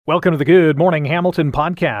Welcome to the Good Morning Hamilton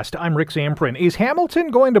podcast. I'm Rick Zamprin. Is Hamilton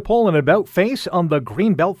going to pull an about-face on the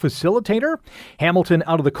Greenbelt facilitator? Hamilton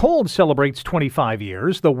Out of the Cold celebrates 25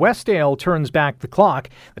 years. The Westdale turns back the clock.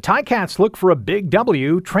 The Ticats look for a big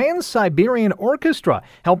W. Trans-Siberian Orchestra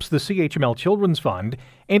helps the CHML Children's Fund.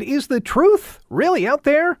 And is the truth really out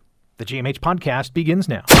there? The GMH podcast begins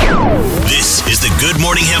now. This is the Good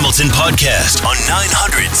Morning Hamilton podcast on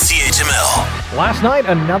 900 CHML. Last night,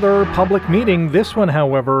 another public meeting. This one,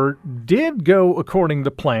 however, did go according to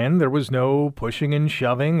plan. There was no pushing and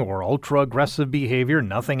shoving or ultra-aggressive behavior.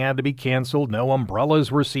 Nothing had to be canceled. No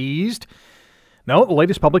umbrellas were seized. No, the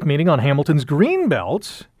latest public meeting on Hamilton's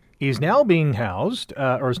Greenbelt is now being housed,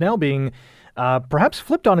 perhaps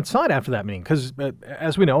flipped on its side after that meeting, because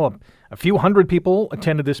as we know, a few hundred people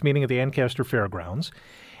attended this meeting at the Ancaster Fairgrounds,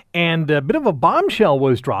 and a bit of a bombshell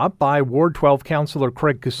was dropped by Ward 12 Councillor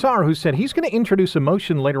Craig Cassar, who said he's going to introduce a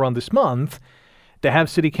motion later on this month to have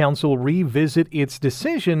City Council revisit its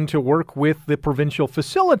decision to work with the provincial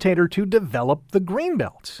facilitator to develop the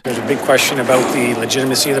Greenbelt. There's a big question about the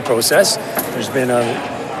legitimacy of the process. There's been a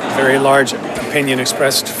very large opinion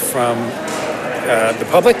expressed from the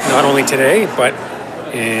public, not only today, but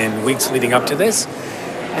in weeks leading up to this.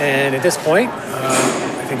 And at this point,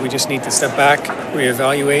 I think we just need to step back,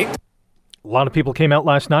 reevaluate. A lot of people came out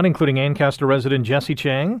last night, including Ancaster resident Jesse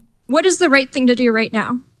Chang. What is the right thing to do right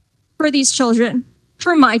now for these children,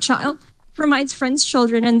 for my child, for my friends'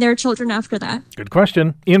 children, and their children after that? Good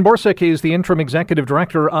question. Ian Borsick is the interim executive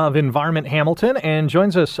director of Environment Hamilton and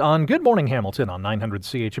joins us on Good Morning Hamilton on 900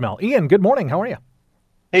 CHML. Ian, good morning. How are you?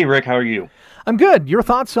 Hey, Rick. How are you? I'm good. Your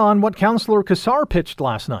thoughts on what Councillor Cassar pitched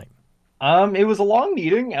last night? It was a long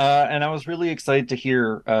meeting, and I was really excited to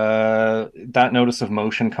hear that notice of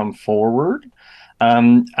motion come forward.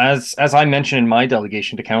 As I mentioned in my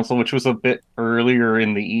delegation to council, which was a bit earlier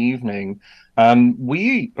in the evening,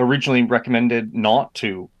 we originally recommended not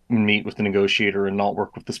to meet with the negotiator and not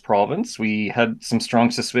work with this province. We had some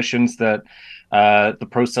strong suspicions that the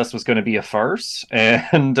process was going to be a farce.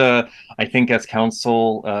 And I think as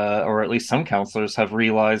council, or at least some councillors have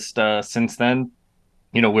realized since then,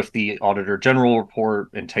 with the Auditor General report,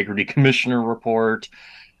 Integrity Commissioner report,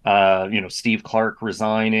 Steve Clark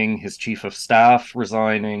resigning, his chief of staff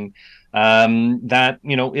resigning, that,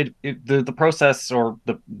 the process or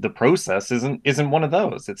the process isn't one of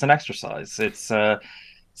those. It's an exercise. It's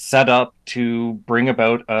set up to bring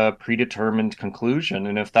about a predetermined conclusion.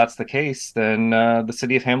 And if that's the case, then the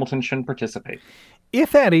city of Hamilton shouldn't participate.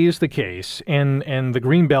 If that is the case, and the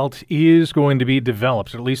Greenbelt is going to be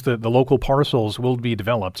developed, at least the local parcels will be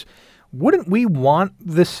developed, wouldn't we want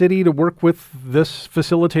the city to work with this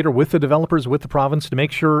facilitator, with the developers, with the province, to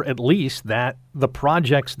make sure at least that the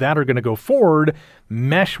projects that are going to go forward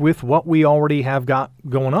mesh with what we already have got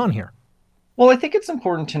going on here? Well, I think it's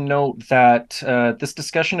important to note that this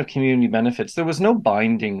discussion of community benefits, there was no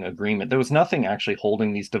binding agreement. There was nothing actually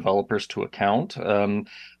holding these developers to account. The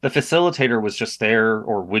facilitator was just there,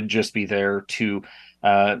 or would just be there, to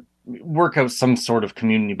work out some sort of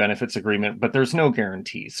community benefits agreement, but there's no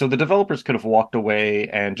guarantee. So the developers could have walked away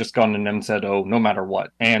and just gone an MZO no matter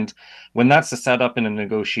what. And when that's a setup in a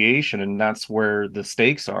negotiation, and that's where the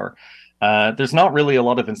stakes are, there's not really a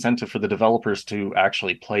lot of incentive for the developers to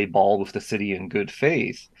actually play ball with the city in good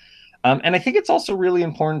faith. And I think it's also really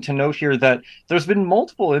important to note here that there's been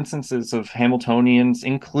multiple instances of Hamiltonians,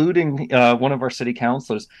 including one of our city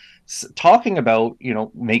councillors, talking about,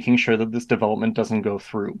 making sure that this development doesn't go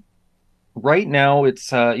through. Right now,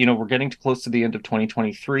 it's, we're getting close to the end of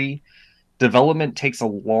 2023. Development takes a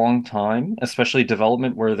long time, especially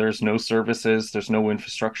development where there's no services, there's no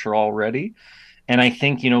infrastructure already. And I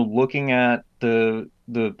think, looking at the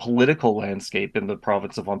political landscape in the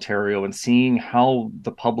province of Ontario and seeing how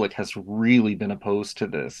the public has really been opposed to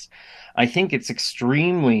this, I think it's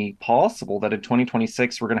extremely possible that in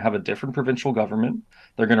 2026, we're going to have a different provincial government.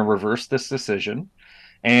 They're going to reverse this decision.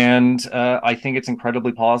 And I think it's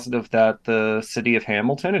incredibly positive that the city of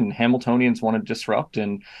Hamilton and Hamiltonians want to disrupt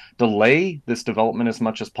and delay this development as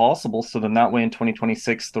much as possible. So then that way in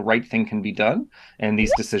 2026, the right thing can be done and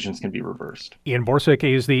these decisions can be reversed. Ian Borsick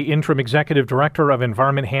is the interim executive director of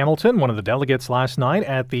Environment Hamilton, one of the delegates last night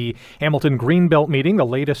at the Hamilton Greenbelt meeting, the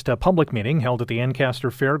latest public meeting held at the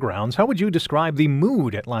Ancaster Fairgrounds. How would you describe the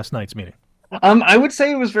mood at last night's meeting? I would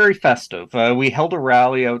say it was very festive. We held a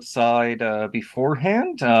rally outside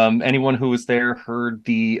beforehand. Anyone who was there heard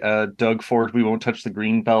the Doug Ford "We Won't Touch the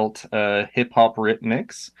Greenbelt" hip hop rip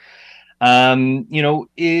mix.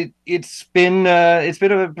 It's been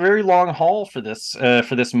a very long haul for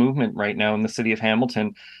this movement right now in the city of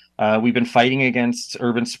Hamilton. We've been fighting against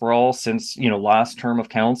urban sprawl since, last term of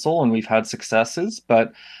council, and we've had successes.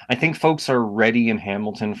 But I think folks are ready in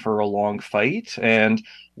Hamilton for a long fight. And,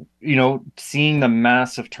 seeing the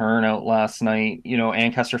massive turnout last night,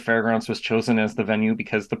 Ancaster Fairgrounds was chosen as the venue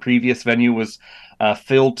because the previous venue was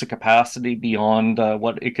filled to capacity beyond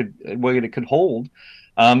what it could hold.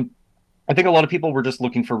 I think a lot of people were just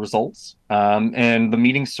looking for results, and the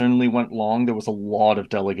meeting certainly went long. There was a lot of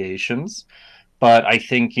delegations. But I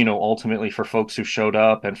think, ultimately for folks who showed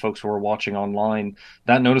up and folks who were watching online,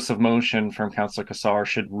 that notice of motion from Councillor Kassar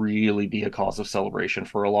should really be a cause of celebration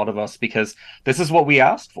for a lot of us, because this is what we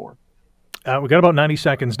asked for. We got about 90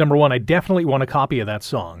 seconds. Number one, I definitely want a copy of that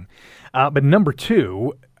song. But number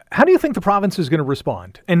two, how do you think the province is going to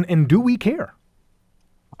respond? And do we care?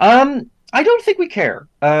 I don't think we care.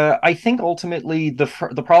 I think ultimately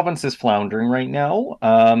the province is floundering right now.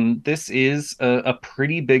 This is a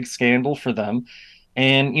pretty big scandal for them.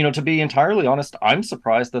 And, to be entirely honest, I'm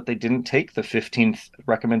surprised that they didn't take the 15th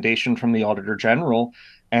recommendation from the Auditor General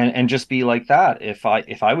and just be like that. If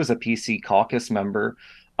I was a PC caucus member,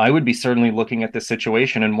 I would be certainly looking at this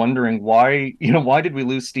situation and wondering why did we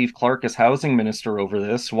lose Steve Clark as housing minister over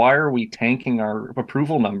this? Why are we tanking our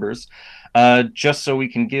approval numbers just so we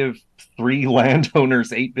can give 3 landowners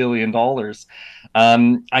 $8 billion?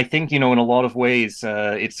 I think, in a lot of ways,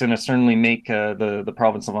 it's going to certainly make the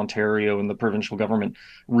province of Ontario and the provincial government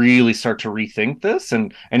really start to rethink this.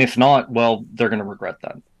 And if not, well, they're going to regret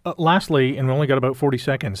that. Lastly, and we only got about 40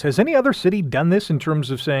 seconds, has any other city done this in terms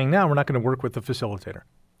of saying, no, we're not going to work with the facilitator?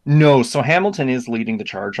 No, so Hamilton is leading the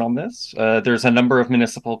charge on this. There's a number of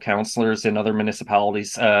municipal councillors in other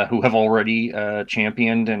municipalities who have already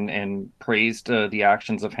championed and praised the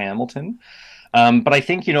actions of Hamilton. But I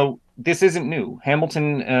think, this isn't new.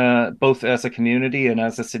 Hamilton, both as a community and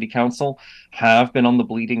as a city council, have been on the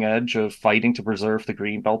bleeding edge of fighting to preserve the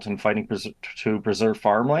Greenbelt and fighting to preserve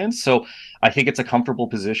farmlands. So I think it's a comfortable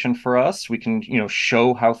position for us. We can,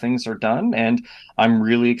 show how things are done. And I'm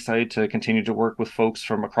really excited to continue to work with folks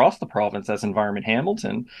from across the province as Environment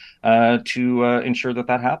Hamilton to ensure that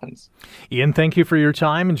happens. Ian, thank you for your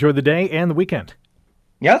time. Enjoy the day and the weekend.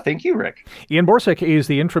 Yeah, thank you, Rick. Ian Borsek is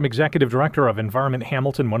the interim executive director of Environment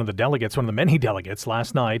Hamilton, one of the many delegates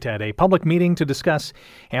last night at a public meeting to discuss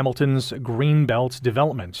Hamilton's Greenbelt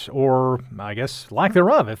development, or I guess lack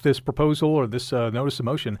thereof, if this proposal or this notice of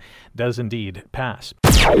motion does indeed pass.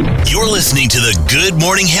 You're listening to the Good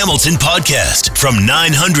Morning Hamilton podcast from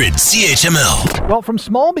 900 CHML. Well, from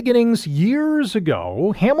small beginnings years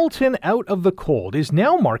ago, Hamilton Out of the Cold is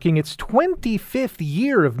now marking its 25th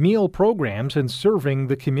year of meal programs and serving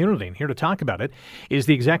the community. And here to talk about it is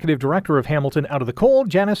the executive director of Hamilton Out of the Cold,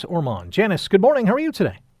 Janice Ormond. Janice, good morning. How are you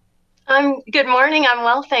today? Good morning. I'm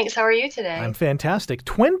well, thanks. How are you today? I'm fantastic.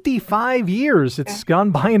 25 years. It's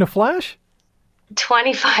gone by in a flash.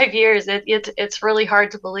 25 years. It's really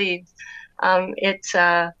hard to believe.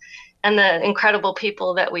 And the incredible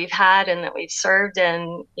people that we've had and that we've served.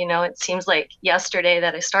 And, it seems like yesterday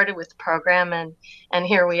that I started with the program and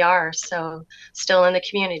here we are. So still in the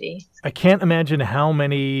community. I can't imagine how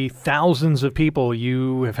many thousands of people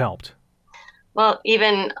you have helped. Well,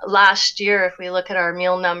 even last year, if we look at our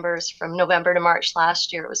meal numbers from November to March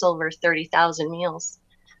last year, it was over 30,000 meals.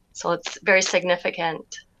 So it's very significant.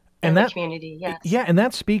 In the community, yes. Yeah, and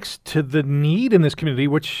that speaks to the need in this community,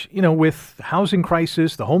 which, with housing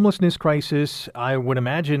crisis, the homelessness crisis, I would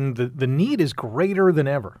imagine the need is greater than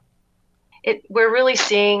ever. We're really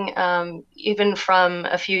seeing, even from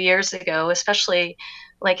a few years ago, especially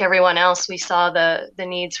like everyone else, we saw the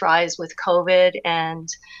needs rise with COVID and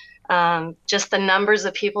just the numbers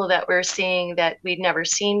of people that we're seeing that we'd never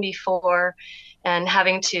seen before, and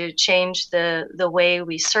having to change the way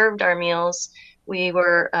we served our meals. We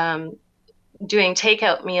were doing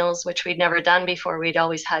takeout meals, which we'd never done before. We'd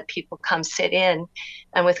always had people come sit in.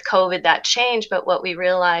 And with COVID, that changed. But what we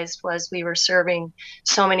realized was we were serving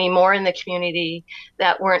so many more in the community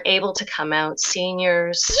that weren't able to come out.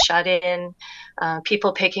 Seniors, shut in,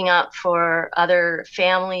 people picking up for other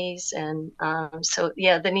families. And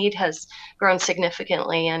the need has grown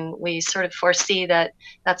significantly. And we sort of foresee that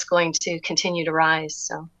that's going to continue to rise.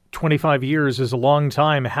 So. 25 years is a long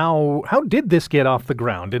time. How did this get off the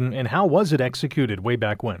ground, and how was it executed way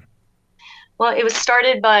back when? Well, it was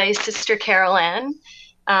started by Sister Carol Ann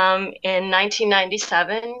in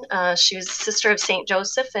 1997. She was a sister of St.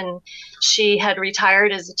 Joseph, and she had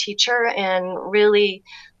retired as a teacher and really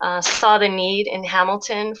saw the need in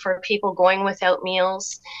Hamilton for people going without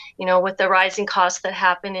meals. With the rising costs that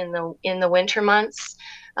happen in the winter months,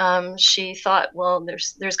 she thought, well,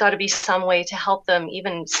 there's got to be some way to help them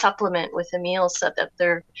even supplement with a meal so that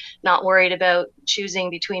they're not worried about choosing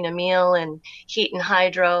between a meal and heat and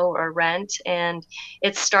hydro or rent. And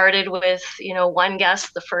it started with, one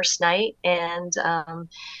guest the first night, and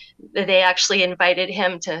they actually invited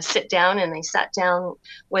him to sit down, and they sat down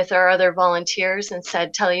with our other volunteers and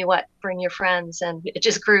said, tell you what, bring your friends. And it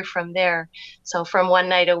just grew from there. So from one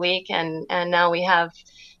night a week, and now we have,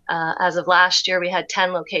 as of last year, we had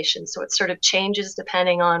 10 locations. So it sort of changes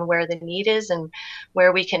depending on where the need is and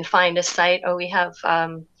where we can find a site. Or we have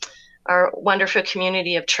our wonderful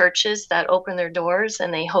community of churches that open their doors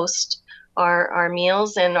and they host our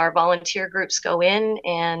meals, and our volunteer groups go in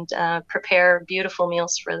and prepare beautiful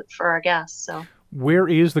meals for our guests. So where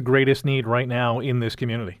is the greatest need right now in this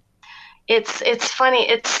community? It's funny.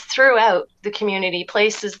 It's throughout the community,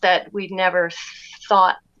 places that we'd never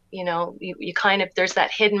thought, you kind of, there's that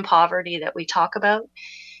hidden poverty that we talk about.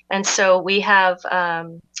 And so we have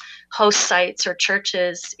host sites or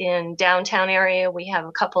churches in downtown area. We have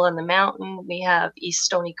a couple in the mountain. We have East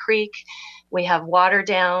Stony Creek. We have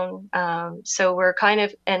Waterdown. So we're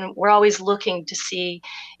always looking to see,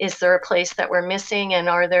 is there a place that we're missing, and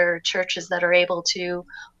are there churches that are able to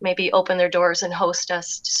maybe open their doors and host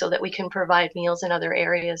us so that we can provide meals in other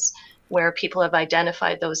areas where people have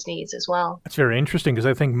identified those needs as well. That's very interesting, because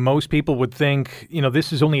I think most people would think,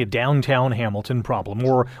 this is only a downtown Hamilton problem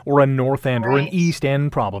or a North End or an East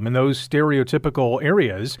End problem. And those stereotypical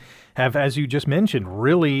areas have, as you just mentioned,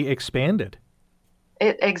 really expanded.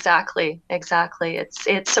 Exactly.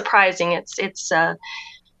 It's surprising. It's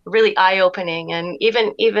really eye-opening, and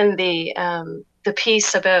even the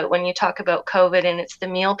piece about when you talk about COVID, and it's the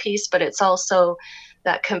meal piece, but it's also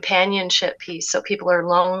that companionship piece. So people are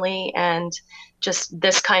lonely, and just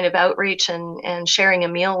this kind of outreach and sharing a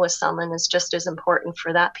meal with someone is just as important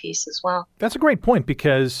for that piece as well. That's a great point,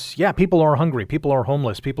 because, people are hungry, people are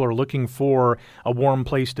homeless, people are looking for a warm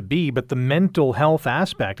place to be, but the mental health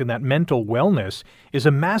aspect and that mental wellness is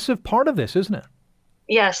a massive part of this, isn't it?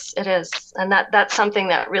 Yes, it is. And that's something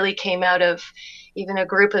that really came out of even a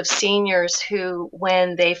group of seniors who,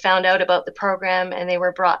 when they found out about the program and they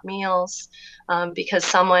were brought meals, because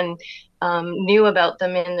someone knew about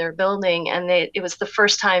them in their building, and it was the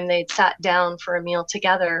first time they'd sat down for a meal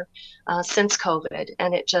together since COVID,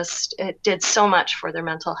 and it did so much for their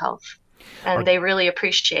mental health. And they really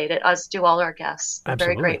appreciate it, as do all our guests. They're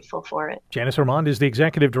very grateful for it. Janice Ormond is the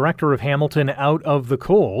executive director of Hamilton Out of the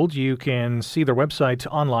Cold. You can see their website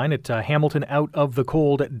online at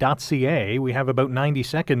hamiltonoutofthecold.ca. We have about 90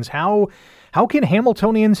 seconds. How can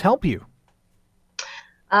Hamiltonians help you?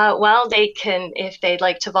 Well, they can, if they'd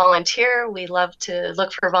like to volunteer. We love to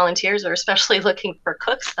look for volunteers, or especially looking for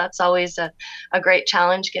cooks. That's always a great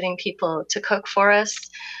challenge, getting people to cook for us.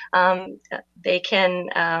 They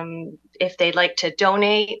can, if they'd like to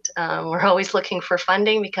donate, we're always looking for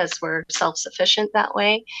funding because we're self-sufficient that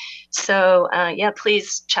way. So,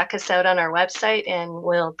 please check us out on our website, and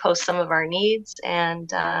we'll post some of our needs,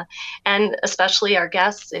 and especially our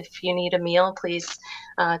guests. If you need a meal, please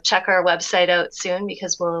check our website out soon,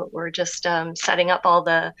 because we're just setting up all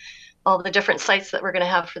the different sites that we're going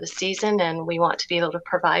to have for the season, and we want to be able to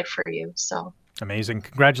provide for you. So. Amazing.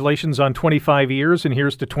 Congratulations on 25 years, and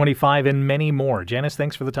here's to 25 and many more. Janice,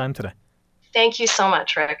 thanks for the time today. Thank you so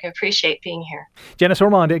much, Rick. I appreciate being here. Janice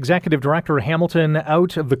Ormond, Executive Director, Hamilton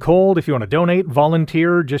Out of the Cold. If you want to donate,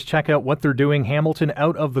 volunteer, just check out what they're doing,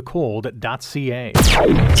 hamiltonoutofthecold.ca.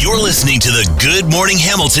 You're listening to the Good Morning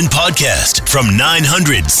Hamilton podcast from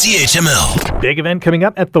 900 CHML. Big event coming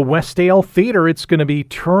up at the Westdale Theatre. It's going to be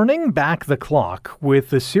turning back the clock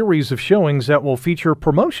with a series of showings that will feature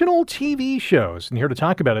promotional TV shows. And here to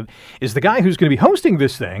talk about it is the guy who's going to be hosting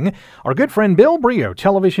this thing, our good friend Bill Brio,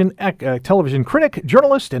 television critic,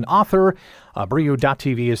 journalist, and author.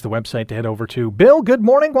 Brio.tv is the website to head over to. Bill, good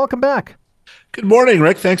morning. Welcome back. Good morning,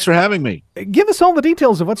 Rick. Thanks for having me. Give us all the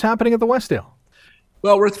details of what's happening at the Westdale.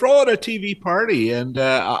 Well, we're throwing a TV party, and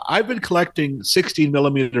I've been collecting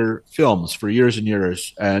 16-millimeter films for years and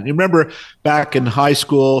years. And you remember back in high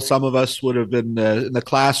school, some of us would have been in the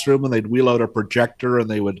classroom, and they'd wheel out a projector, and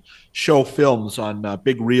they would show films on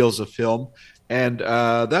big reels of film. And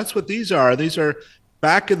that's what these are. These are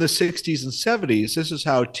back in the 60s and 70s. This is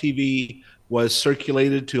how TV was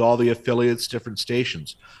circulated to all the affiliates, different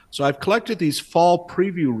stations. So I've collected these fall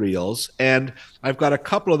preview reels, and I've got a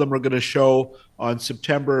couple of them we're going to show on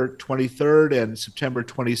September 23rd and September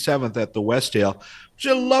 27th at the Westdale, which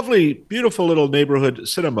is a lovely, beautiful little neighborhood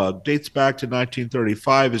cinema. Dates back to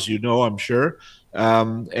 1935, as you know, I'm sure.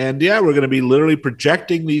 And yeah, we're going to be literally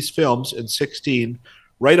projecting these films in 16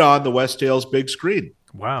 right on the Westdale's big screen.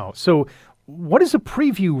 Wow. So what is a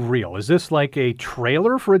preview reel? Is this like a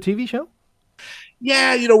trailer for a TV show?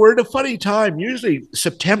 Yeah, we're in a funny time. Usually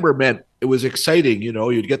September meant it was exciting.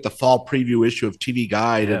 You'd get the fall preview issue of TV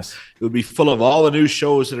Guide, Yes. and it would be full of all the new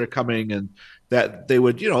shows that are coming, and that they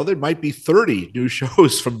would, there might be 30 new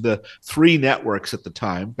shows from the 3 networks at the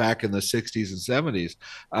time back in the 60s and 70s.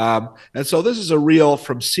 And so this is a reel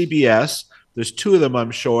from CBS. There's 2 of them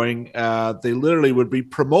I'm showing. They literally would be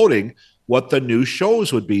promoting what the new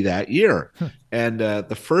shows would be that year. And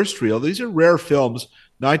the first reel, these are rare films.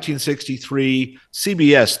 1963,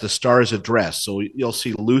 CBS, The Star's Address. So you'll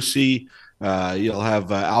see Lucy, you'll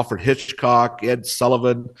have Alfred Hitchcock, Ed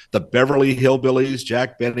Sullivan, the Beverly Hillbillies,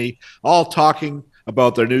 Jack Benny, all talking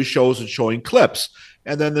about their new shows and showing clips.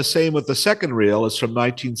 And then the same with the second reel is from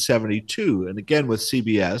 1972, and again with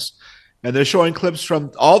CBS. And they're showing clips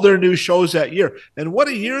from all their new shows that year. And what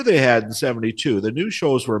a year they had in 72. The new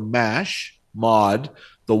shows were MASH, Maude,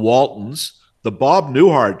 The Waltons, The Bob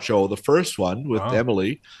Newhart Show, the first one with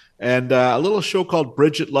Emily, and a little show called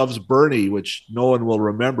Bridget Loves Bernie, which no one will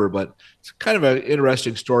remember, but it's kind of an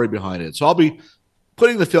interesting story behind it. So I'll be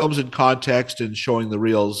putting the films in context and showing the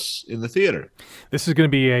reels in the theater. This is going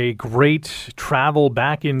to be a great travel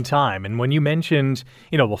back in time. And when you mentioned,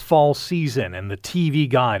 the fall season and the TV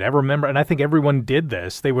guide, I remember, and I think everyone did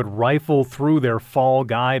this, they would rifle through their fall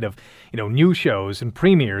guide of, new shows and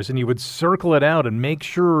premieres, and you would circle it out and make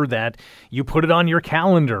sure that you put it on your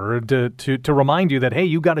calendar to remind you that, hey,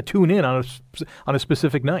 you got to tune in on a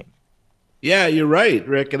specific night. Yeah, you're right,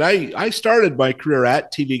 Rick. And I started my career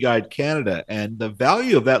at TV Guide Canada, and the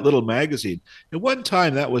value of that little magazine, at one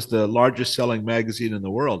time that was the largest selling magazine in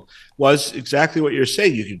the world, was exactly what you're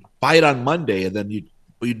saying. You could buy it on Monday, and then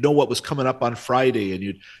you'd know what was coming up on Friday, and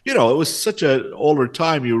it was such an older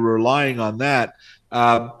time. You were relying on that.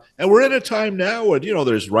 And we're in a time now where,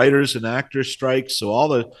 there's writers and actors strikes.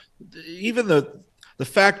 So even the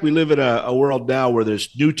fact we live in a world now where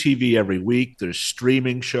there's new TV every week, there's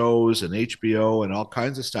streaming shows and HBO and all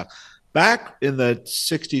kinds of stuff. Back in the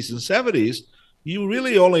 60s and 70s, you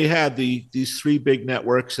really only had these 3 big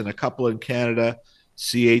networks and a couple in Canada.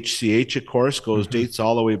 CHCH, of course, dates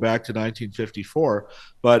all the way back to 1954,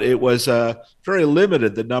 but it was very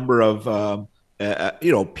limited, the number of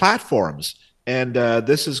platforms. And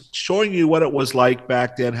this is showing you what it was like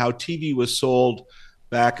back then, how TV was sold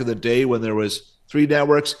back in the day when there was 3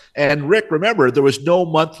 networks. And Rick, remember, there was no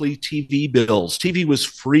monthly TV bills. TV was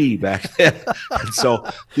free back then. And so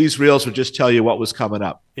these reels would just tell you what was coming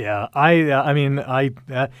up. Yeah,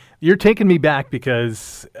 you're taking me back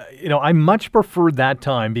because, I much preferred that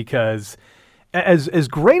time because as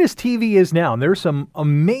great as TV is now, and there's some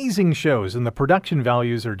amazing shows and the production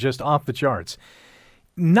values are just off the charts.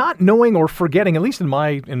 Not knowing or forgetting, at least in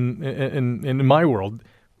my world,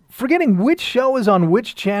 forgetting which show is on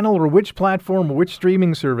which channel or which platform or which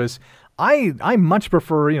streaming service, I much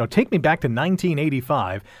prefer, take me back to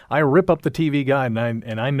 1985. I rip up the TV guide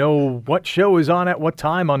and I know what show is on at what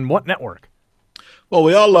time on what network. Well,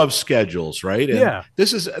 we all love schedules, right? And yeah.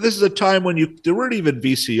 This is a time when there weren't even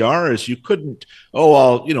VCRs. You couldn't,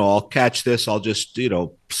 I'll catch this. I'll just,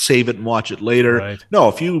 save it and watch it later. Right. No,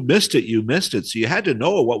 if you missed it, you missed it. So you had to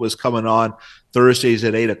know what was coming on Thursdays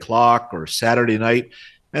at 8:00 or Saturday night.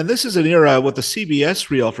 And this is an era with the CBS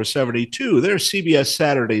reel for 72. Their CBS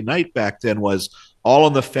Saturday night back then was All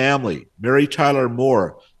in the Family, Mary Tyler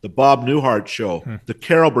Moore, The Bob Newhart Show, The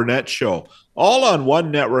Carol Burnett Show, all on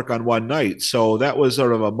one network on one night. So that was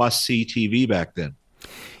sort of a must-see TV back then.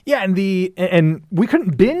 Yeah, and we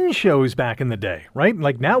couldn't binge shows back in the day, right?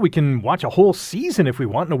 Like now we can watch a whole season if we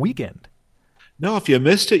want in a weekend. No, if you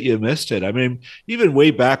missed it, you missed it. I mean, even way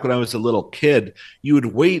back when I was a little kid, you would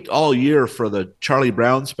wait all year for the Charlie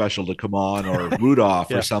Brown special to come on or Rudolph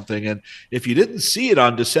or something. And if you didn't see it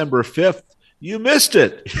on December 5th, you missed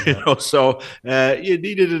it, so you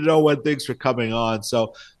needed to know when things were coming on.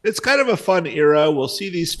 So it's kind of a fun era. We'll see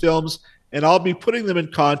these films, and I'll be putting them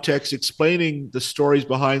in context, explaining the stories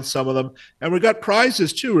behind some of them. And we've got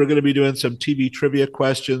prizes, too. We're going to be doing some TV trivia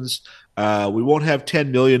questions. We won't have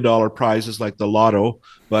 $10 million prizes like the lotto,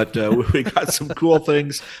 but we got some cool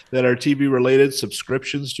things that are TV related,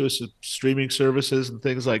 subscriptions to streaming services and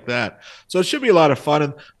things like that. So it should be a lot of fun.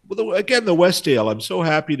 And again, the Westdale, I'm so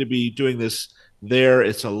happy to be doing this there.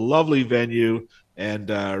 It's a lovely venue, and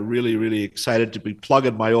really, really excited to be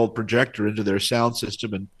plugging my old projector into their sound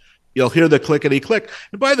system, and you'll hear the clickety-click.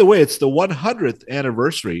 And by the way, it's the 100th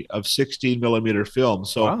anniversary of 16mm film.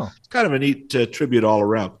 So It's kind of a neat tribute all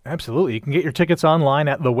around. Absolutely. You can get your tickets online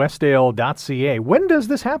at thewestdale.ca. When does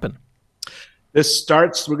this happen?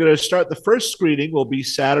 We're going to start, the first screening will be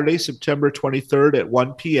Saturday, September 23rd at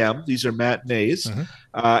 1 p.m. These are matinees. Mm-hmm.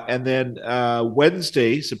 And then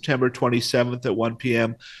Wednesday, September 27th at 1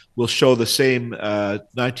 p.m., we'll show the same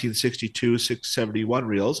 1962, 671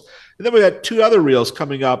 reels. And then we got two other reels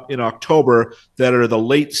coming up in October that are the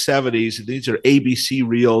late 70s. These are ABC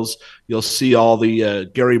reels. You'll see all the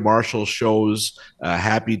Gary Marshall shows,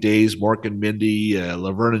 Happy Days, Mork and Mindy,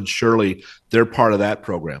 Laverne and Shirley. They're part of that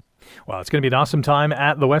program. Well, it's going to be an awesome time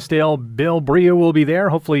at the Westdale. Bill Bria will be there.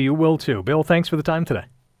 Hopefully you will too. Bill, thanks for the time today.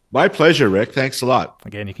 My pleasure, Rick. Thanks a lot.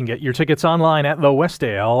 Again, you can get your tickets online at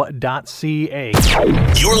thewestdale.ca.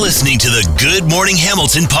 You're listening to the Good Morning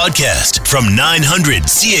Hamilton podcast from 900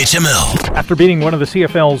 CHML. After beating one of the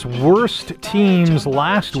CFL's worst teams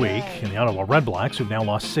last week in the Ottawa Redblacks, who've now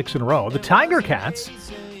lost 6 in a row, the Tiger Cats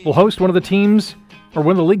will host one of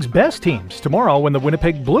the league's best teams tomorrow when the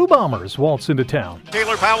Winnipeg Blue Bombers waltz into town.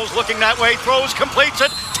 Taylor Powell's looking that way, throws, completes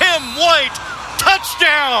it. Tim White,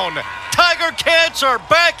 touchdown! Tiger Cats are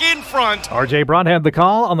back in front. RJ Broad had the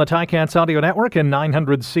call on the Ticats Audio Network and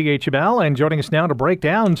 900 CHML, and joining us now to break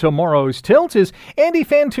down tomorrow's tilt is Andy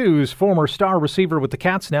Fantus, former star receiver with the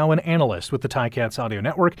Cats, now an analyst with the Ticats Audio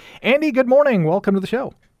Network. Andy, good morning. Welcome to the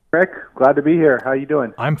show. Rick, glad to be here. How you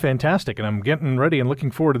doing? I'm fantastic, and I'm getting ready and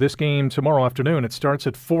looking forward to this game tomorrow afternoon. It starts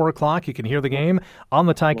at 4 o'clock. You can hear the game on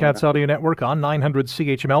the Ticats Audio Network on 900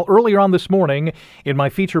 CHML. Earlier on this morning, in my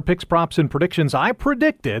feature picks, props, and predictions, I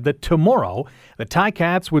predicted that tomorrow the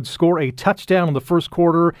Ticats would score a touchdown in the first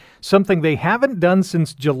quarter, something they haven't done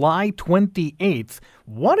since July 28th.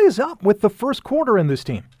 What is up with the first quarter in this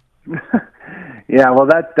team? Yeah, well,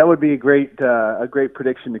 that would be a great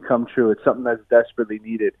prediction to come true. It's something that's desperately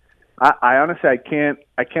needed. I honestly I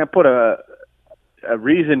can't put a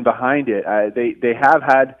reason behind it. They have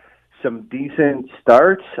had some decent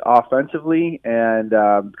starts offensively and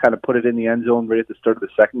kind of put it in the end zone right at the start of the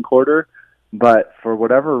second quarter. But for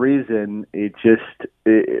whatever reason, I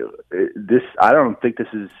don't think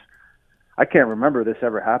this is. I can't remember this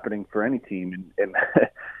ever happening for any team. And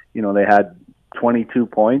they had 22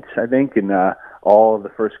 points, I think, in all of the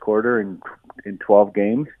first quarter in 12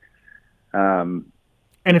 games.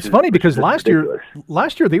 And it's funny because last year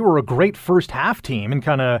they were a great first half team and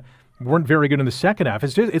kind of weren't very good in the second half.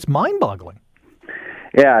 It's mind-boggling.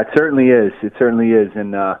 Yeah, it certainly is.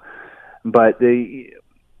 And but they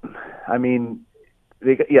got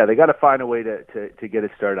to find a way to get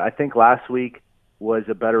it started. I think last week was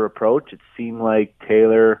a better approach. It seemed like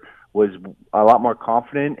Taylor was a lot more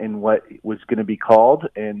confident in what was going to be called,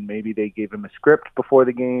 and maybe they gave him a script before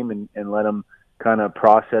the game and let him kind of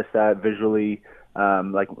process that visually,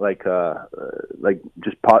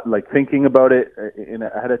 thinking about it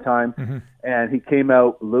ahead of time. Mm-hmm. And he came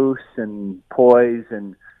out loose and poised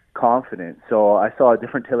and confident. So I saw a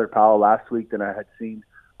different Taylor Powell last week than I had seen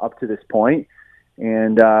up to this point.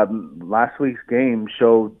 And last week's game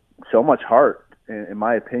showed so much heart, in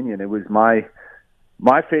my opinion. It was my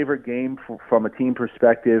favorite game from a team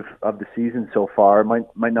perspective of the season so far. It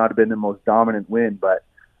might not have been the most dominant win, but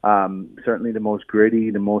certainly the most gritty,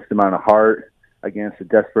 the most amount of heart against a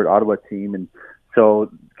desperate Ottawa team. And so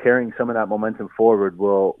carrying some of that momentum forward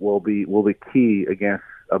will be key against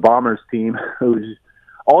a Bombers team who's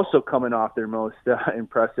also coming off their most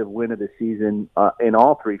impressive win of the season in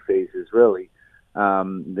all three phases, really.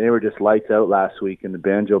 They were just lights out last week in the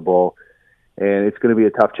Banjo Bowl, and it's going to be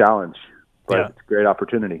a tough challenge. But it's a great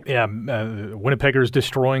opportunity. Yeah, Winnipeggers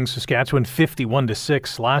destroying Saskatchewan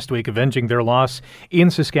 51-6 last week, avenging their loss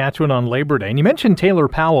in Saskatchewan on Labor Day. And you mentioned Taylor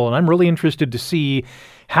Powell, and I'm really interested to see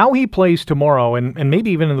how he plays tomorrow and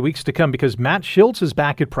maybe even in the weeks to come, because Matt Schultz is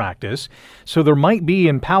back at practice. So there might be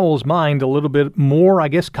in Powell's mind a little bit more, I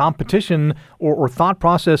guess, competition or thought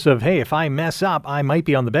process of, hey, if I mess up, I might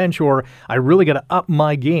be on the bench, or I really got to up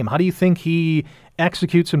my game. How do you think he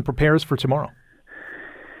executes and prepares for tomorrow?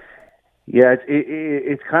 Yeah,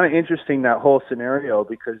 it's kind of interesting, that whole scenario,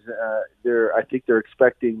 because I think they're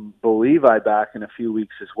expecting Bo Levi back in a few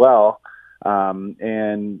weeks as well,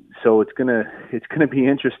 and so it's gonna be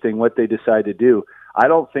interesting what they decide to do. I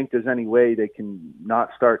don't think there's any way they can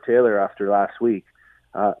not start Taylor after last week.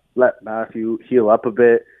 Let Matthew heal up a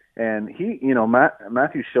bit, and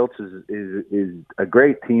Matthew Schultz is a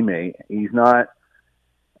great teammate. He's not.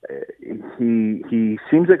 He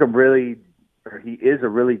seems like he is a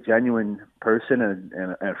really genuine person and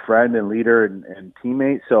a friend and leader and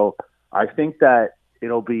teammate. So I think that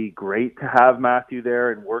it'll be great to have Matthew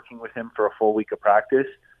there and working with him for a full week of practice,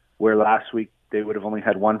 where last week they would have only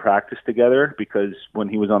had one practice together because when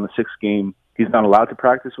he was on the sixth game, he's not allowed to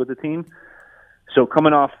practice with the team. So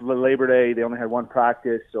coming off Labor Day, they only had one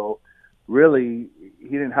practice. So really he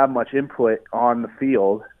didn't have much input on the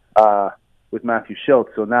field with Matthew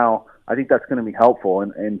Schultz. So now I think that's going to be helpful.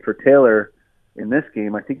 And for Taylor in this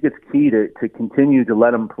game, I think it's key to continue to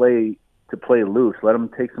let him play loose, let him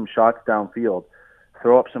take some shots downfield,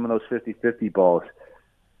 throw up some of those 50-50 balls,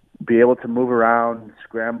 be able to move around,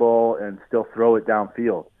 scramble, and still throw it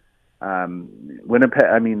downfield.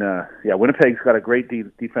 Winnipeg's got a great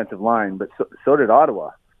defensive line, but so did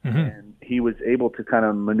Ottawa. Mm-hmm. And he was able to kind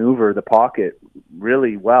of maneuver the pocket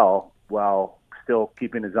really well while still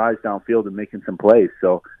keeping his eyes downfield and making some plays.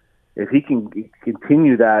 So if he can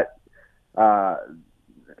continue that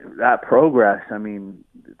progress, I mean,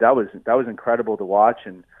 that was incredible to watch.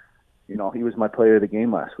 And he was my player of the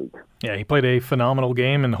game last week. Yeah, he played a phenomenal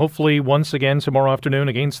game, and hopefully once again tomorrow afternoon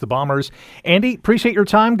against the Bombers. Andy, appreciate your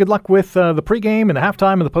time. Good luck with the pregame and the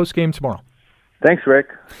halftime and the postgame tomorrow. Thanks, Rick.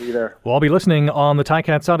 See you there. Well, I'll be listening on the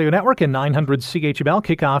Ticats Audio Network and 900 CHML.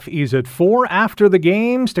 Kickoff is at 4 after the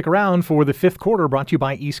game. Stick around for the fifth quarter, brought to you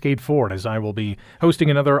by Eastgate Ford, as I will be hosting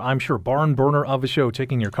another, I'm sure, barn burner of a show,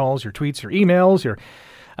 taking your calls, your tweets, your emails, your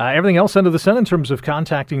everything else under the sun in terms of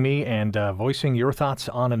contacting me and voicing your thoughts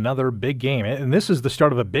on another big game. And this is the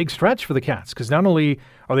start of a big stretch for the Cats, because not only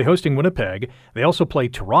are they hosting Winnipeg, they also play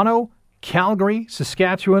Toronto, Calgary,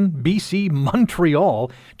 Saskatchewan, BC,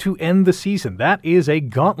 Montreal to end the season. That is a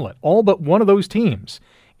gauntlet. All but one of those teams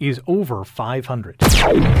is over 500.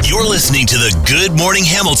 You're listening to the Good Morning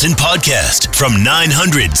Hamilton podcast from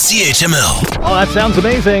 900 CHML. Oh, that sounds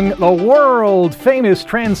amazing. The world-famous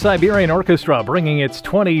Trans-Siberian Orchestra bringing its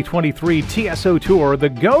 2023 TSO tour, The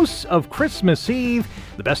Ghosts of Christmas Eve,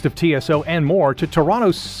 the best of TSO and more, to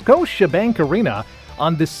Toronto's Scotiabank Arena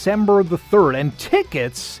on December the 3rd. And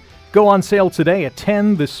tickets go on sale today at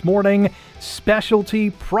 10 this morning. Specialty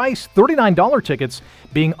price, $39 tickets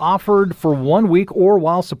being offered for 1 week or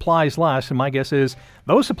while supplies last. And my guess is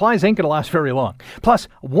those supplies ain't going to last very long. Plus,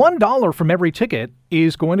 $1 from every ticket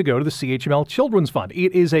is going to go to the CHML Children's Fund.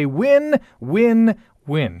 It is a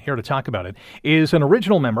win-win-win. Here to talk about it is an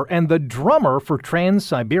original member and the drummer for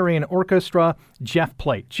Trans-Siberian Orchestra, Jeff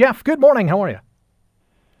Plate. Jeff, good morning. How are you?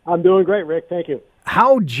 I'm doing great, Rick. Thank you.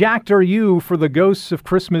 How jacked are you for the Ghosts of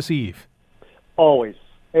Christmas Eve? Always.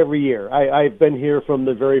 Every year. I've been here from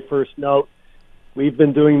the very first note. We've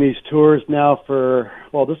been doing these tours now for,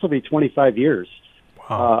 this will be 25 years,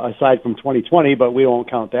 aside from 2020, but we won't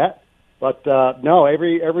count that. But no,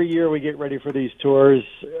 every year we get ready for these tours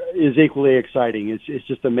is equally exciting. It's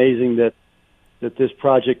just amazing that this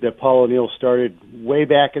project that Paul O'Neill started way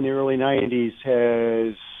back in the early 90s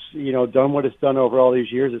has done what it's done over all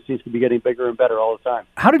these years. It seems to be getting bigger and better all the time.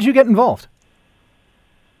 How did you get involved?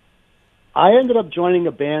 I ended up joining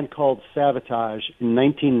a band called Sabotage in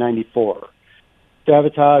 1994.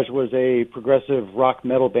 Sabotage was a progressive rock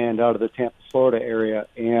metal band out of the Tampa, Florida area,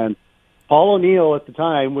 and Paul O'Neill at the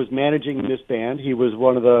time was managing this band. He was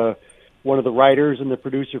one of the writers and the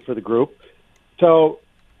producer for the group. So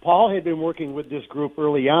Paul had been working with this group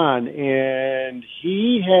early on, and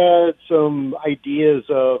he had some ideas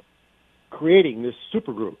of creating this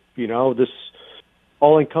supergroup, this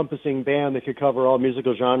all-encompassing band that could cover all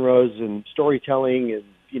musical genres and storytelling and,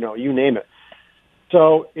 you name it.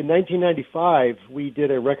 So in 1995, we did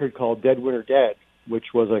a record called Dead Winter Dead,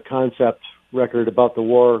 which was a concept record about the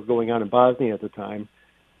war going on in Bosnia at the time.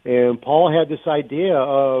 And Paul had this idea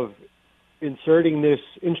of inserting this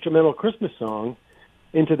instrumental Christmas song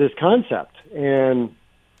into this concept. And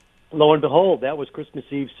lo and behold, that was Christmas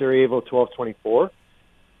Eve, Sarajevo 1224.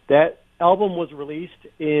 That album was released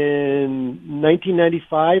in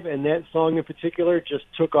 1995, and that song in particular just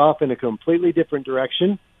took off in a completely different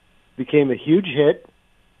direction, became a huge hit,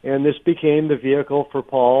 and this became the vehicle for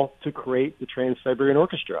Paul to create the Trans-Siberian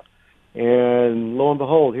Orchestra. And lo and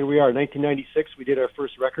behold, here we are. In 1996, we did our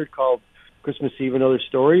first record called Christmas Eve and Other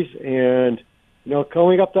Stories, and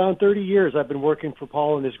coming up on 30 years, I've been working for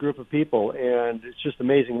Paul and this group of people, and it's just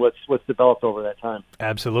amazing what's developed over that time.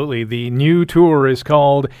 Absolutely. The new tour is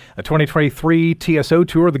called a 2023 TSO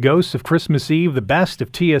Tour, The Ghosts of Christmas Eve, the best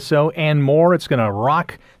of TSO and more. It's going to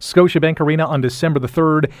rock Scotiabank Arena on December the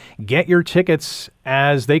 3rd. Get your tickets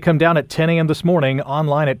as they come down at 10 a.m. this morning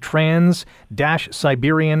online at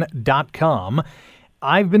trans-siberian.com.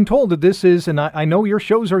 I've been told that this is, and I know your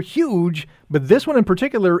shows are huge, but this one in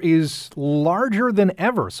particular is larger than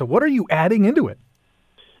ever. So what are you adding into it?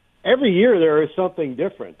 Every year there is something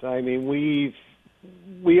different. I mean,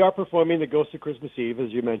 we are performing the Ghost of Christmas Eve, as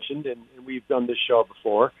you mentioned, and we've done this show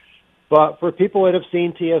before. But for people that have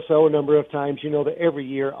seen TSO a number of times, you know that every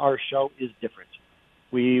year our show is different.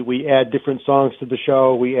 We add different songs to the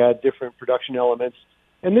show. We add different production elements.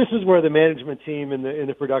 And this is where the management team and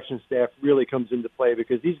the production staff really comes into play,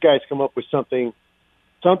 because these guys come up with something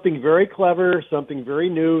very clever, something very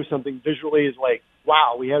new, something visually is like,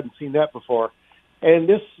 wow, we hadn't seen that before. And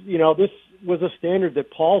this was a standard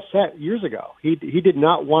that Paul set years ago. He did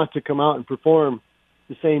not want to come out and perform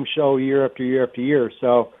the same show year after year after year.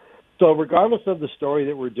 So regardless of the story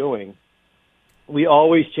that we're doing, we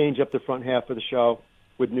always change up the front half of the show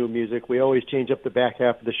with new music. We always change up the back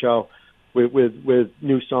half of the show with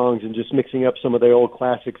new songs and just mixing up some of the old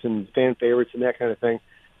classics and fan favorites and that kind of thing.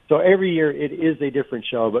 So every year it is a different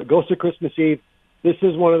show. But Ghost of Christmas Eve, this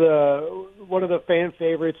is one of the fan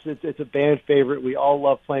favorites. It's a band favorite. We all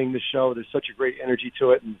love playing this show. There's such a great energy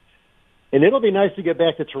to it, and it'll be nice to get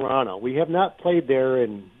back to Toronto. We have not played there,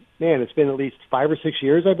 and man, it's been at least 5 or 6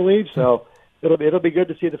 years, I believe. So it'll be good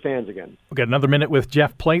to see the fans again. We'll get another minute with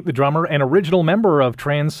Jeff Plate, the drummer and original member of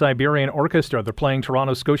Trans-Siberian Orchestra. They're playing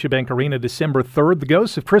Toronto Scotiabank Arena December 3rd. The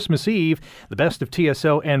Ghosts of Christmas Eve, the best of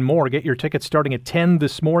TSO and more. Get your tickets starting at 10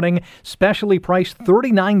 this morning. Specially priced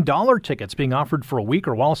 $39 tickets being offered for a week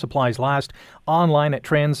or while supplies last. Online at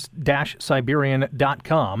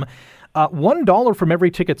trans-siberian.com. $1 from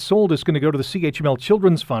every ticket sold is going to go to the CHML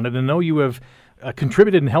Children's Fund, and I know you have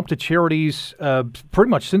contributed and helped to charities pretty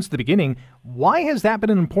much since the beginning. Why has that been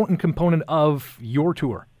an important component of your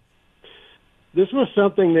tour? This was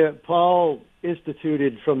something that Paul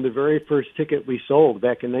instituted from the very first ticket we sold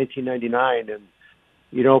back in 1999. And,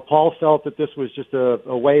 Paul felt that this was just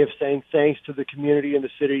a way of saying thanks to the community and the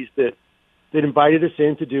cities that invited us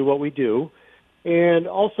in to do what we do. And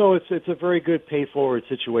also, it's a very good pay-forward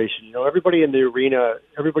situation. Everybody in the arena,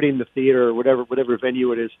 everybody in the theater, whatever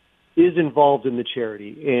venue it is involved in the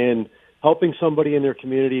charity and helping somebody in their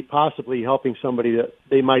community, possibly helping somebody that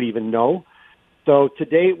they might even know. So to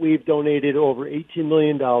date, we've donated over $18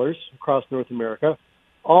 million across North America,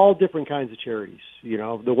 all different kinds of charities.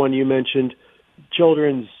 The one you mentioned,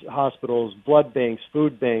 children's hospitals, blood banks,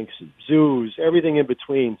 food banks, zoos, everything in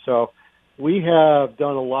between. So we have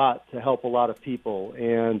done a lot to help a lot of people.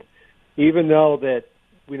 And even though that,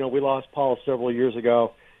 we lost Paul several years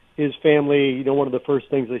ago, his family, one of the first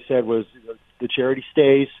things they said was the charity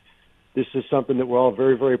stays. This is something that we're all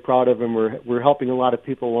very, very proud of, and we're helping a lot of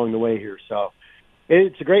people along the way here. So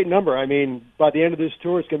it's a great number. I mean, by the end of this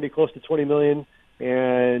tour, it's going to be close to $20 million,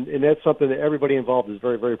 and that's something that everybody involved is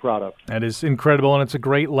very, very proud of. That is incredible, and it's a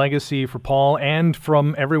great legacy for Paul and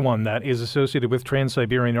from everyone that is associated with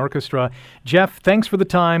Trans-Siberian Orchestra. Jeff, thanks for the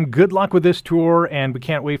time. Good luck with this tour, and we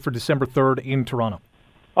can't wait for December 3rd in Toronto.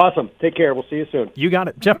 Awesome. Take care. We'll see you soon. You got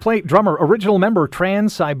it. Jeff Plate, drummer, original member,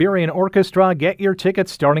 Trans-Siberian Orchestra. Get your tickets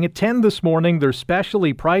starting at 10 this morning. They're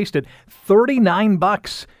specially priced at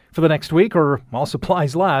 $39 for the next week or while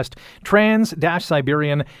supplies last.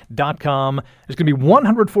 Trans-Siberian.com. There's going to be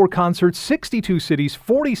 104 concerts, 62 cities,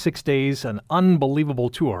 46 days, an unbelievable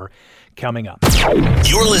tour coming up.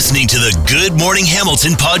 You're listening to the Good Morning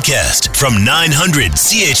Hamilton podcast from 900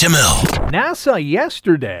 CHML. NASA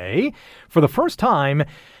yesterday, for the first time,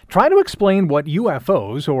 tried to explain what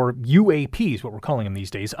UFOs, or UAPs, what we're calling them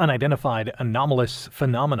these days, unidentified anomalous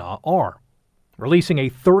phenomena, are. Releasing a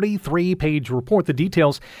 33-page report that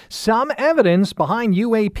details some evidence behind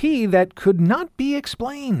UAP that could not be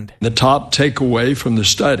explained. The top takeaway from the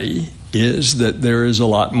study is that there is a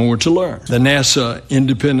lot more to learn. The NASA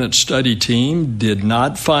independent study team did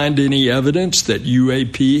not find any evidence that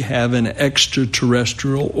UAP have an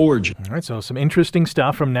extraterrestrial origin. All right, so some interesting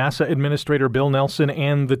stuff from NASA Administrator Bill Nelson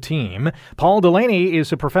and the team. Paul Delaney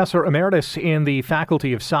is a professor emeritus in the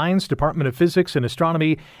Faculty of Science, Department of Physics and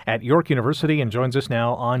Astronomy at York University, and joins us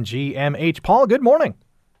now on GMH. Paul, good morning.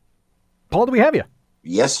 Paul, do we have you?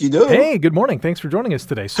 Yes, you do. Hey, good morning. Thanks for joining us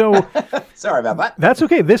today. So, sorry about that. That's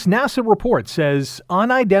okay. This NASA report says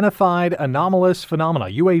unidentified anomalous phenomena,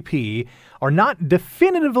 UAP, are not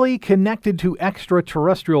definitively connected to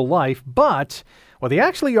extraterrestrial life, but what they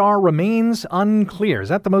actually are remains unclear. Is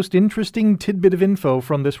that the most interesting tidbit of info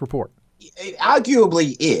from this report? It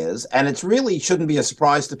arguably is, and it really shouldn't be a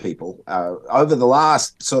surprise to people. Over the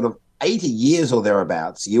last sort of 80 years or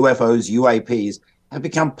thereabouts, UFOs, UAPs, have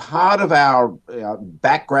become part of our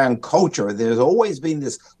background culture. There's always been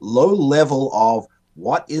this low level of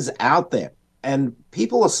what is out there. And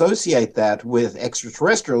people associate that with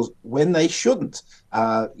extraterrestrials when they shouldn't.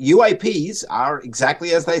 UAPs are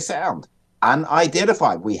exactly as they sound,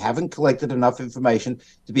 unidentified. We haven't collected enough information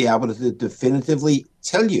to be able to definitively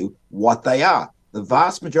tell you what they are. The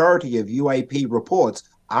vast majority of UAP reports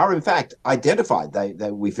are, in fact, identified.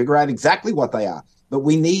 We figure out exactly what they are. but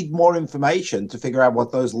we need more information to figure out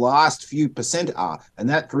what those last few percent are. And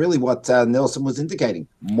that's really what Nelson was indicating.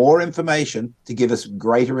 More information to give us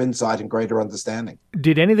greater insight and greater understanding.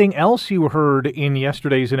 Did anything else you heard in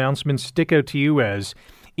yesterday's announcement stick out to you as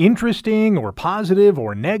interesting or positive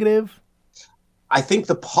or negative? I think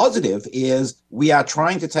the positive is we are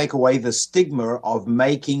trying to take away the stigma of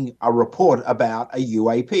making a report about a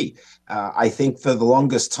UAP. I think for the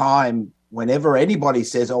longest time, whenever anybody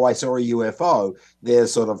says, "Oh, I saw a UFO,"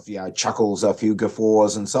 there's sort of chuckles, a few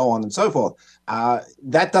guffaws, and so on and so forth.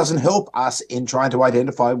 That doesn't help us in trying to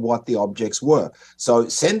identify what the objects were. So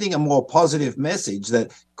sending a more positive message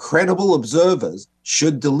that credible observers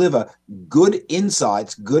should deliver good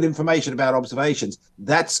insights, good information about observations,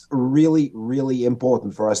 that's really, really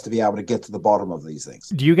important for us to be able to get to the bottom of these things.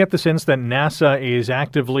 Do you get the sense that NASA is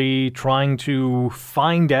actively trying to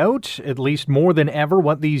find out, at least more than ever,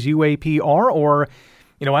 what these UAP are? Or,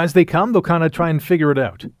 as they come, they'll kind of try and figure it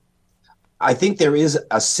out? I think there is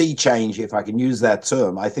a sea change, if I can use that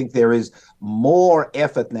term. I think there is more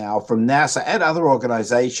effort now from NASA and other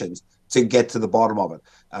organizations to get to the bottom of it.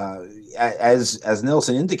 As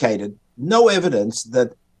Nelson indicated, no evidence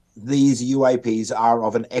that these UAPs are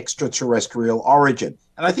of an extraterrestrial origin.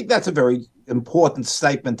 And I think that's a very important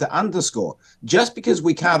statement to underscore. Just because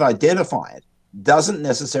we can't identify it doesn't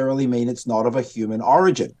necessarily mean it's not of a human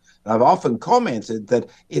origin. And I've often commented that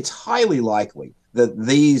it's highly likely that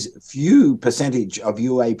these few percentage of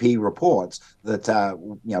UAP reports that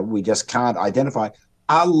we just can't identify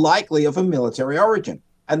are likely of a military origin.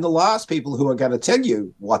 And the last people who are going to tell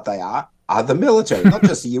you what they are the military, not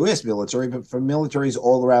just the US military, but from militaries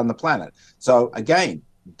all around the planet. So again,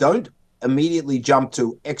 don't immediately jump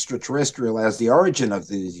to extraterrestrial as the origin of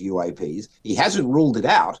these UAPs. He hasn't ruled it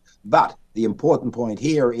out, but the important point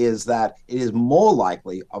here is that it is more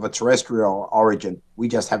likely of a terrestrial origin. We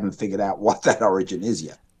just haven't figured out what that origin is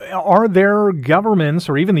yet. Are there governments,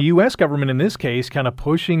 or even the U.S. government in this case, kind of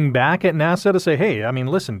pushing back at NASA to say, hey,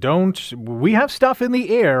 listen, we have stuff in the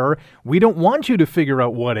air. We don't want you to figure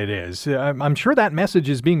out what it is. I'm sure that message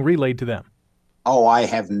is being relayed to them. Oh, I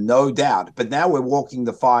have no doubt. But now we're walking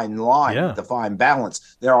the fine line, the fine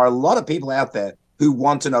balance. There are a lot of people out there who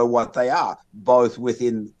want to know what they are, both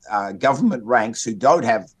within government ranks who don't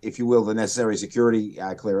have, if you will, the necessary security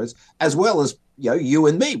clearance, as well as you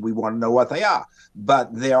and me. We want to know what they are.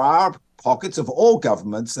 But there are pockets of all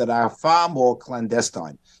governments that are far more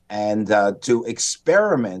clandestine. And to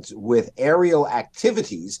experiment with aerial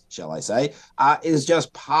activities, shall I say, is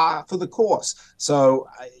just par for the course. So,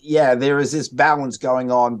 there is this balance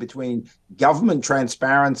going on between government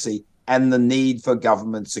transparency and the need for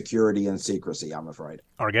government security and secrecy, I'm afraid.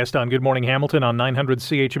 Our guest on Good Morning Hamilton on 900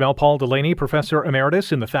 CHML, Paul Delaney, Professor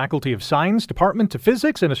Emeritus in the Faculty of Science, Department of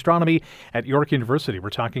Physics and Astronomy at York University. We're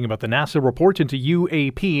talking about the NASA report into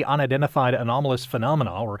UAP, Unidentified Anomalous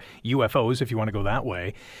Phenomena, or UFOs, if you want to go that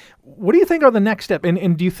way. What do you think are the next step?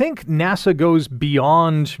 And do you think NASA goes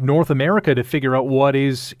beyond North America to figure out what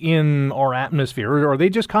is in our atmosphere, or are they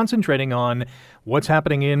just concentrating on what's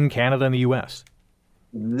happening in Canada and the U.S.?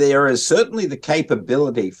 There is certainly the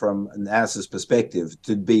capability from NASA's perspective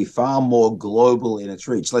to be far more global in its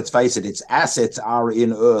reach. Let's face it, its assets are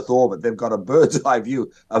in Earth orbit. They've got a bird's eye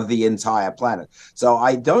view of the entire planet. So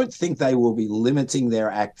I don't think they will be limiting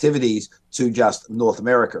their activities to just North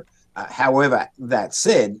America. However, that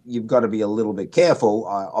said, you've got to be a little bit careful.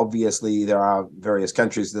 Obviously, there are various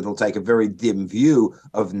countries that will take a very dim view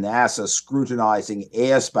of NASA scrutinizing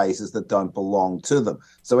airspaces that don't belong to them.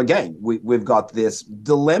 So again, we've got this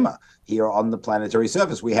dilemma here on the planetary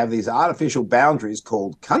surface. We have these artificial boundaries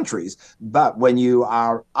called countries, but when you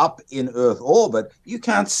are up in Earth orbit, you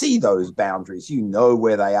can't see those boundaries. You know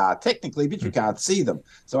where they are technically, but you can't see them.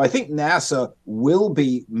 So I think NASA will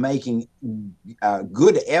be making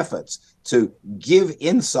good efforts to give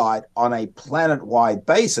insight on a planet-wide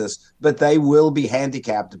basis, but they will be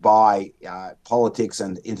handicapped by politics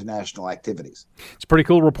and international activities. It's a pretty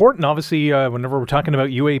cool report, and obviously whenever we're talking about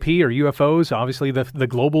UAP or UFOs, obviously the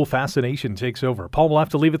global fascination takes over. Paul, we'll have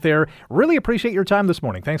to leave it there. Really appreciate your time this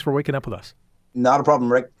morning. Thanks for waking up with us. Not a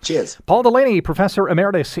problem, Rick. Cheers. Paul Delaney, Professor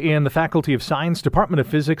Emeritus in the Faculty of Science, Department of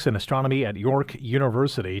Physics and Astronomy at York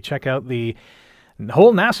University. Check out the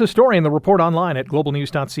whole NASA story and the report online at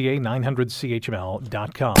globalnews.ca,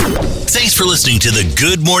 900CHML.com. Thanks for listening to the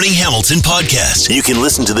Good Morning Hamilton podcast. You can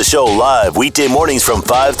listen to the show live weekday mornings from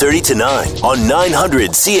 5:30 to 9 on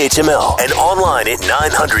 900 CHML and online at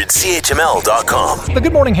 900CHML.com. The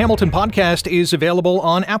Good Morning Hamilton podcast is available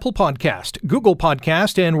on Apple Podcast, Google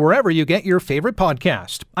Podcast, and wherever you get your favorite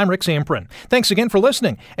podcast. I'm Rick Zamprin. Thanks again for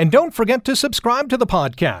listening. And don't forget to subscribe to the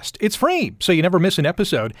podcast. It's free, so you never miss an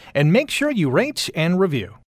episode. And make sure you rate rate and review.